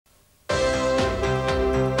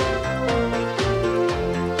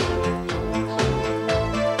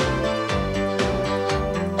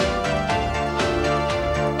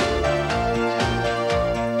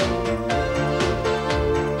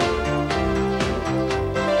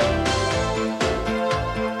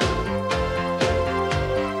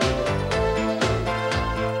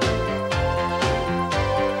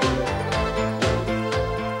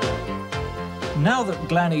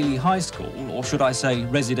Glan High School, or should I say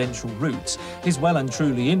residential roots, is well and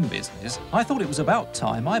truly in business, I thought it was about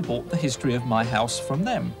time I bought the history of my house from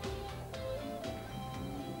them.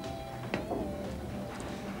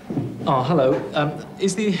 Oh, hello.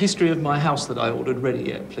 Is the history of my house that I ordered ready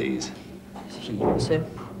yet, please? Sir?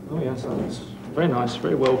 Oh, yes, that's very nice,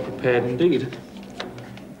 very well prepared indeed.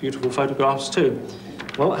 Beautiful photographs too.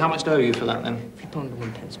 Well, how much do I owe you for that then?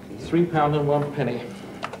 £3.01, please. £3.01.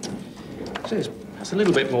 Jeez, that's a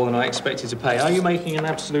little bit more than I expected to pay. Are you making an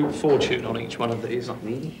absolute fortune on each one of these? Not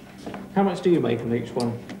really. How much do you make on each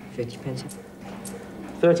one? 30p.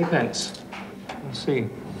 30p? I see.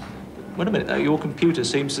 Wait a minute though, your computer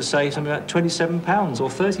seems to say something about £27 or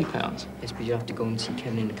 £30. Yes, but you have to go and see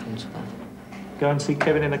Kevin in accounts for that. Go and see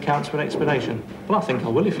Kevin in accounts for an explanation. Well, I think I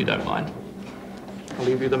will if you don't mind. I'll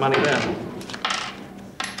leave you the money there.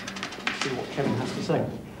 See what Kevin has to say.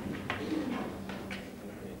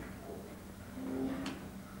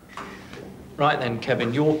 Right then,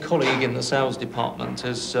 Kevin, your colleague in the sales department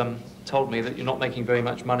has told me that you're not making very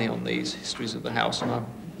much money on these histories of the house, and I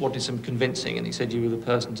wanted some convincing, and he said you were the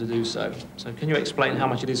person to do so. So can you explain how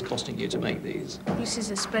much it is costing you to make these? This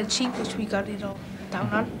is a spreadsheet which we got it all down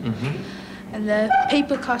on. Mm-hmm. And the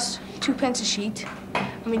paper costs 2p a sheet,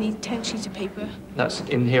 and we need 10 sheets of paper. That's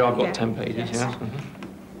in here, I've got 10 pages, yes. Mm-hmm.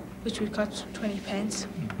 Which would cost 20p.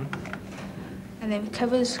 Mm-hmm. And then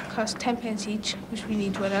covers cost 10p each, which we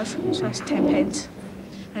need one of, so that's 10p.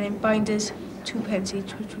 And then binders, 2p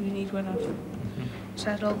each, which we need one of. Mm-hmm. So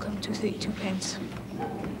that'll all come to 32p. So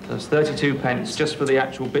that's 32p just for the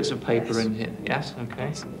actual bits of paper in here, yes?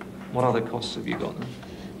 Okay. What other costs have you got then?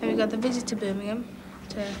 Then we got the visit to Birmingham.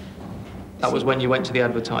 That was when you went to the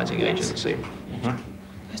advertising agency?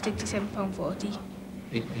 Cost £87.40.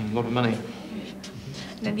 A lot of money.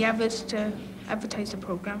 And then the adverts to advertise the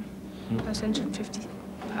programme, that's £150.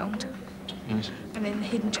 Yes. And then the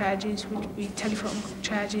hidden charges, which would be telephone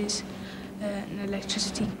charges and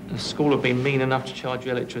electricity. The school have been mean enough to charge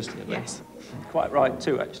you electricity, have they? Yes. Quite right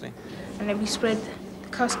too, actually. And then we spread the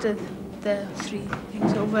cost of the three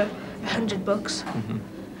things over £100. Mm-hmm.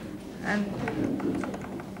 And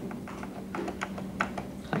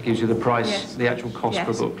that gives you the price, yes. The actual cost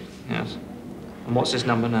per book. Yes. And what's this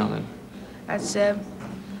number now then? that's that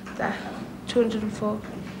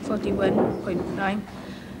 241.9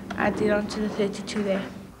 added on to the 32 there.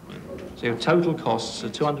 So your total costs are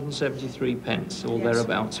 273p or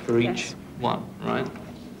thereabouts for each one, right?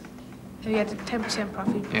 And we had a 10%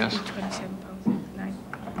 profit, which Yes. would be £27.9.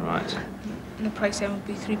 Right. And the price then would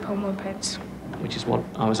be £3.1. Which is what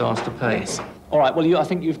I was asked to pay. Yes. All right, well, I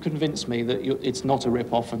think you've convinced me that it's not a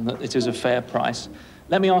rip-off and that it is a fair price.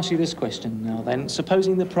 Let me ask you this question now, then.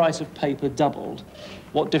 Supposing the price of paper doubled,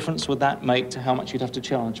 what difference would that make to how much you'd have to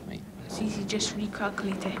charge me? It's easy, just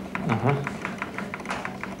recalculate it. Uh-huh.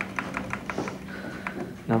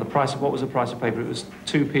 Now, what was the price of paper? It was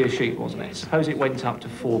 2p a sheet, wasn't it? Suppose it went up to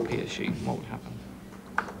 4p a sheet, what would happen?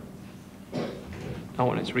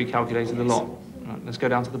 Oh, and it's recalculated a lot. Right, let's go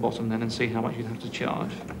down to the bottom then and see how much you'd have to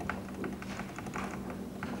charge.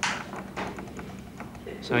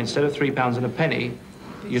 So instead of £3.01,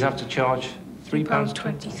 you'd have to charge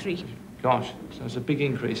 £3.23. Gosh, so it's a big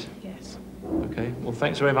increase. Yes. Okay, well,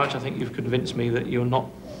 thanks very much. I think you've convinced me that you're not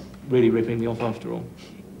really ripping me off after all.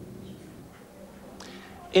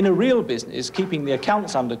 In a real business, keeping the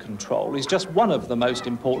accounts under control is just one of the most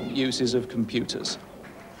important uses of computers.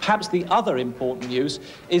 Perhaps the other important use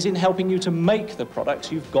is in helping you to make the products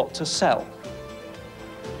you've got to sell.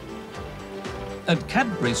 At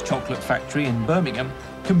Cadbury's chocolate factory in Birmingham,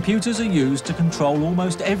 computers are used to control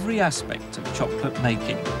almost every aspect of chocolate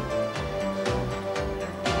making.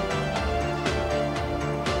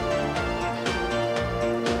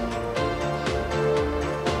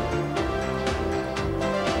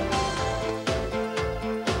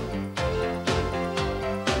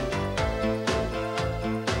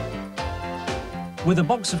 With a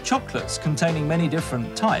box of chocolates containing many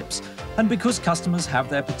different types, and because customers have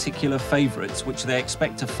their particular favourites which they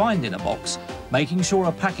expect to find in a box, making sure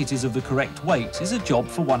a packet is of the correct weight is a job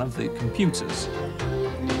for one of the computers.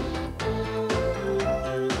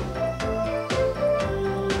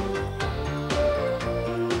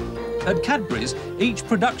 At Cadbury's, each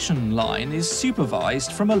production line is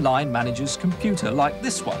supervised from a line manager's computer like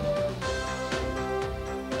this one.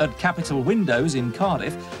 At Capital Windows in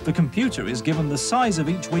Cardiff, the computer is given the size of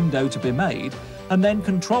each window to be made and then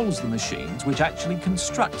controls the machines which actually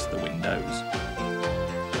construct the windows.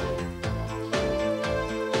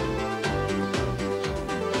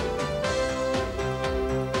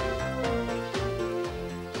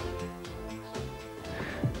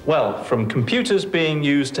 Well, from computers being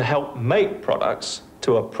used to help make products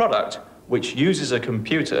to a product which uses a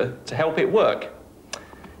computer to help it work.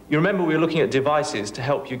 You remember we were looking at devices to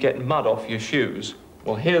help you get mud off your shoes.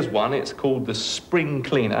 Well, here's one. It's called the spring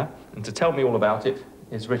cleaner. And to tell me all about it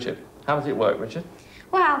is Richard. How does it work, Richard?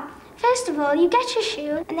 Well, first of all, you get your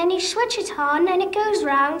shoe, and then you switch it on, and it goes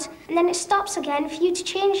round, and then it stops again for you to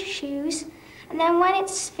change your shoes. And then when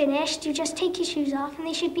it's finished, you just take your shoes off, and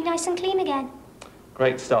they should be nice and clean again.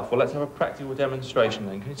 Great stuff. Well, let's have a practical demonstration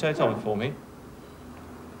then. Can you turn it on for me?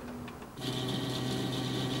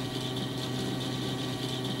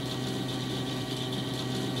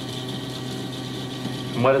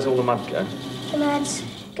 And where does all the mud go? The mud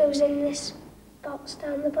goes in this box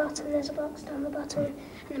down the bottom. There's a box down the bottom, and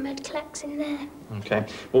the mud collects in there. Okay.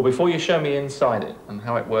 Well, before you show me inside it and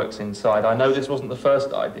how it works inside, I know this wasn't the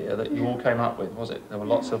first idea that you all came up with, was it? There were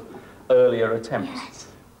lots of earlier attempts. Yes.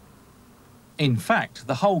 In fact,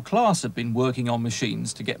 the whole class had been working on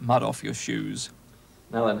machines to get mud off your shoes.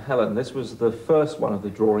 Now then, Helen, this was the first one of the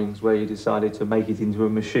drawings where you decided to make it into a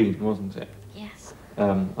machine, wasn't it? Yes.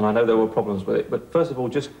 And I know there were problems with it, but first of all,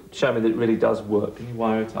 just show me that it really does work. Can you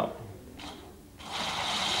wire it up?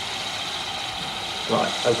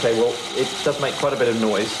 Right, OK, well, it does make quite a bit of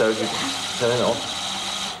noise, so you can turn it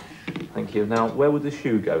off. Thank you. Now, where would the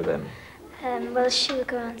shoe go then? Well, the shoe would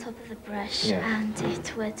go on top of the brush, and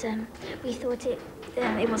it would, we thought it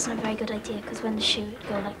wasn't a very good idea, because when the shoe would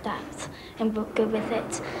go like that, and would go with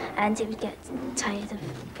it, and it would get tired of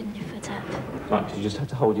putting your foot up. Right, because you just have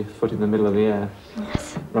to hold your foot in the middle of the air.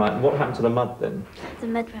 Yes. Right, and what happened to the mud then? The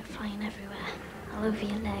mud went flying everywhere, all over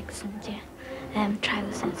your legs and your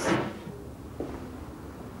trousers.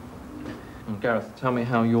 And Gareth, tell me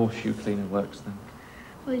how your shoe cleaner works then.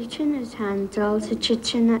 Well, you turn this handle to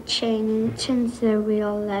turn that chain, and it turns the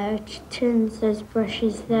wheel there, it turns those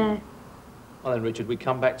brushes there. Well then, Richard, we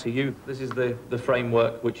come back to you. This is the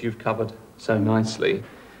framework which you've covered so nicely.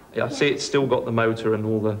 I see it's still got the motor and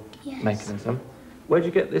all the mechanism. Where'd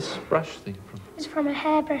you get this brush thing from? It's from a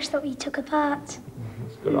hairbrush that we took apart.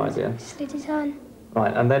 That's a good idea. Slid it on.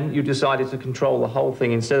 Right, and then you decided to control the whole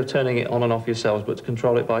thing instead of turning it on and off yourselves, but to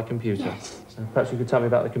control it by computer. Yes. So perhaps you could tell me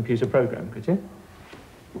about the computer program, could you?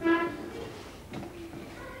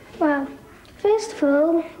 Well, first of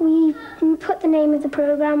all, we put the name of the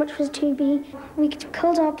program, which was 2B. We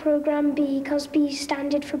called our program B, because B is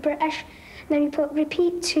standard for British. And then we put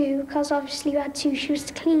repeat 2, because obviously you had 2 shoes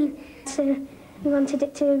to clean. So we wanted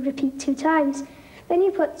it to repeat 2 times. Then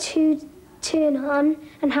you put 2 turn on,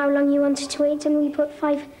 and how long you wanted to wait, and we put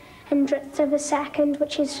 500ths of a second,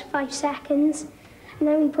 which is 5 seconds. And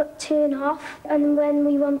then we put turn off, and when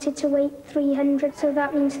we wanted to wait 300, so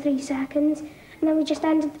that means 3 seconds. And then we just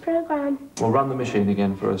ended the program. Well, run the machine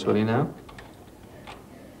again for us, will you now?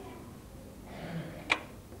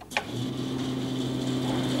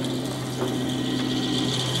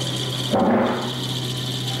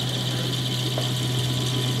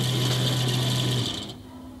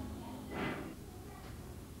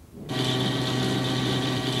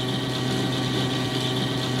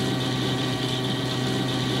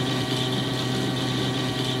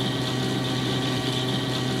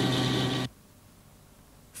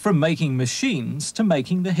 From making machines to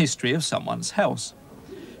making the history of someone's house.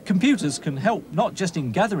 Computers can help not just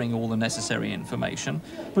in gathering all the necessary information,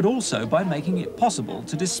 but also by making it possible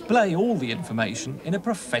to display all the information in a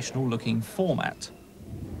professional-looking format.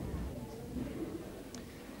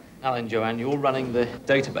 Now then, Joanne, you're running the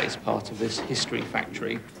database part of this history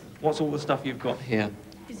factory. What's all the stuff you've got here?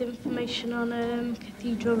 There's information on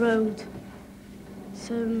Cathedral Road.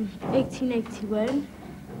 Some 1881.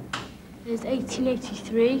 There's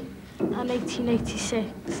 1883 and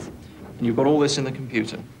 1886. And you've got all this in the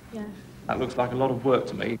computer? Yeah. That looks like a lot of work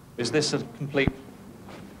to me. Is this a complete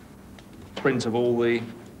print of all the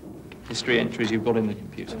history entries you've got in the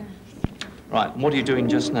computer? Yeah. Right, and what are you doing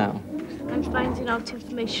just now? I'm finding out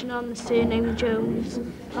information on the surname Jones.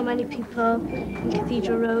 How many people in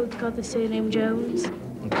Cathedral Road got the surname Jones?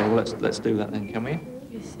 Okay, well, let's do that then, can we?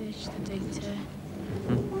 Research the data.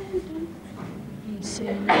 And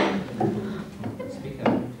surname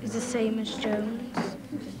is the same as Jones.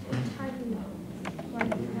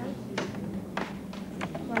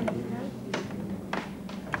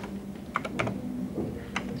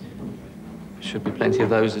 Should be plenty of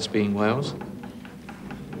those as being Wales.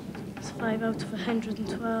 It's 5 out of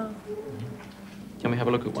 112. Can we have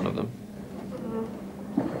a look at one of them?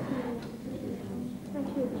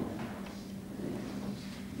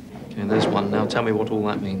 Okay, there's one. Now tell me what all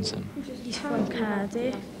that means then. He's from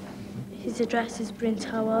Cardiff. His address is Bryn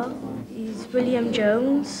Towel. He's William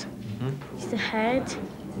Jones. He's the head.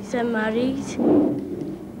 He's unmarried.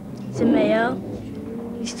 He's a male.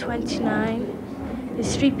 He's 29.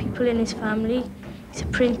 There's 3 people in his family. He's a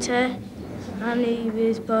printer, and he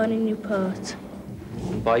was born in Newport.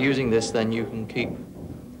 And by using this, then, you can keep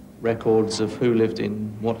records of who lived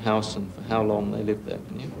in what house and for how long they lived there,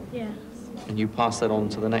 can you? Yeah. And you pass that on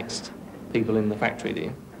to the next people in the factory, do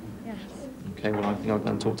you? Yes. Okay, well, I think I'll go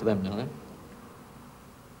and talk to them now, then.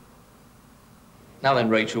 Now then,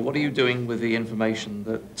 Rachel, what are you doing with the information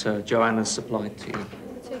that Joanne has supplied to you?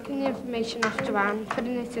 Taking the information off Joanne,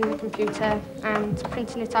 putting it in the computer and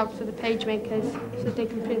printing it out for the page makers so they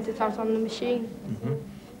can print it out on the machine.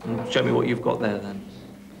 Mm-hmm. And show me what you've got there, then.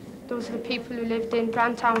 Those are the people who lived in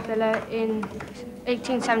Brantown Villa in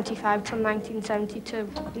 1875 till 1972.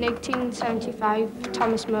 In 1875,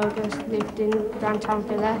 Thomas Morgan lived in Brantown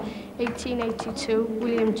Villa. 1882,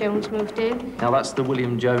 William Jones moved in. Now, that's the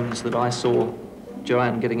William Jones that I saw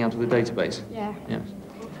Joanne getting out of the database? Yeah. Yes.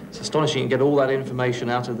 It's astonishing you get all that information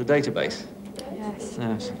out of the database. Yes.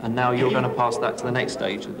 Yes. And now you're going to pass that to the next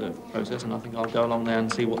stage of the process, and I think I'll go along there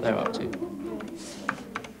and see what they're up to.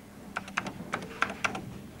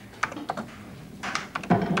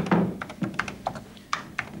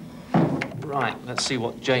 Right, let's see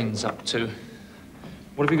what Jane's up to.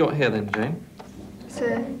 What have you got here then, Jane? It's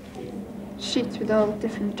a sheet with all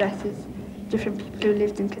different addresses, different people who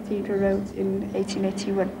lived in Cathedral Road in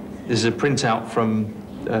 1881. This is a printout from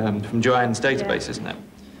Joanne's database, isn't it?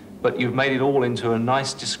 But you've made it all into a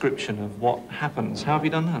nice description of what happens. How have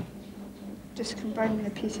you done that? Just combining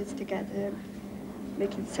the pieces together,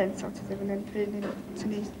 making sense out of them, and then putting it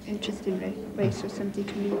in an interesting way so somebody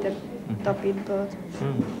can read them without being bored.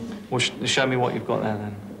 Mm. Well, show me what you've got there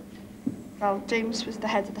then. Well, James was the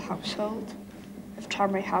head of the household of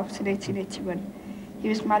Tramway House in 1881. He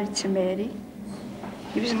was married to Mary.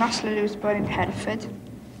 He was an hostler who was born in Hereford.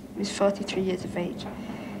 He was 43 years of age.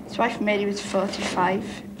 His wife Mary was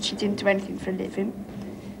 45. She didn't do anything for a living.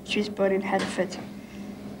 She was born in Hereford.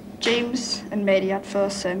 James and Mary had 4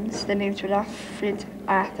 sons. Their names were Alfred,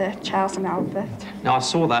 Arthur, Charles and Albert. Now, I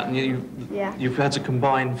saw that, and you've had to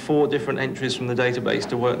combine 4 different entries from the database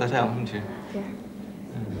to work that out, haven't you? Yeah.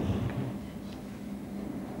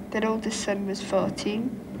 Their oldest son was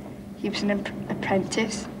 14. He was an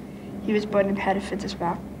apprentice. He was born in Hereford as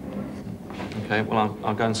well. Okay, well,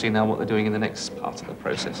 I'll go and see now what they're doing in the next part of the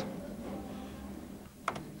process.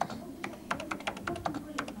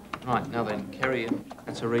 Right, now then, Kerry and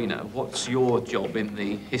Katerina, what's your job in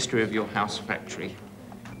the history of your house factory?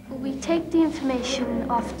 Well, we take the information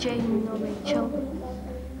off Jane or Rachel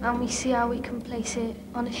and we see how we can place it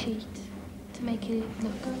on a sheet to make it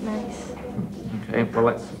look nice. Okay, well,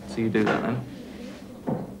 let's see you do that then.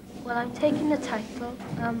 Well, I'm taking the title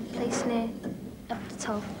and placing it at the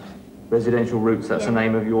top. Residential Roots, that's the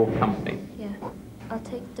name of your company? Yeah. I'll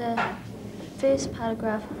take the first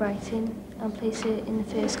paragraph of writing and place it in the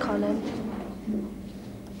first column.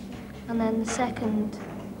 And then the second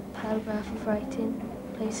paragraph of writing,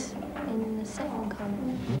 place in the second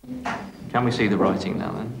column. Can we see the writing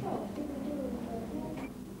now then?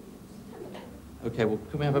 Okay, well,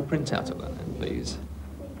 can we have a printout of that then, please?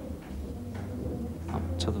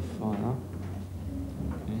 Up to the file.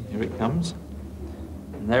 Okay, here it comes.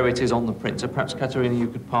 And there it is on the printer. Perhaps, Katerina, you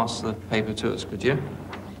could pass the paper to us, could you?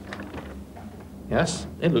 Yes,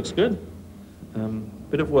 it looks good.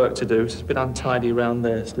 Bit of work to do. It's a bit untidy around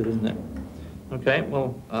there still, isn't it? Okay,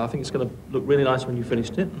 well, I think it's going to look really nice when you've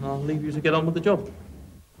finished it, and I'll leave you to get on with the job.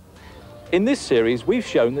 In this series, we've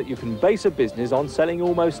shown that you can base a business on selling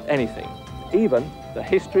almost anything, even the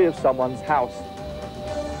history of someone's house.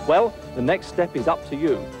 Well, the next step is up to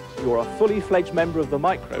you. You're a fully fledged member of the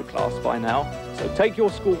micro class by now, so take your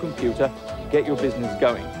school computer and get your business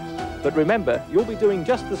going. But remember, you'll be doing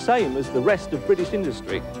just the same as the rest of British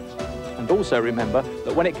industry. And also remember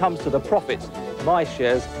that when it comes to the profits, my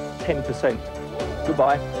share's 10%.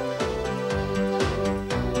 Goodbye.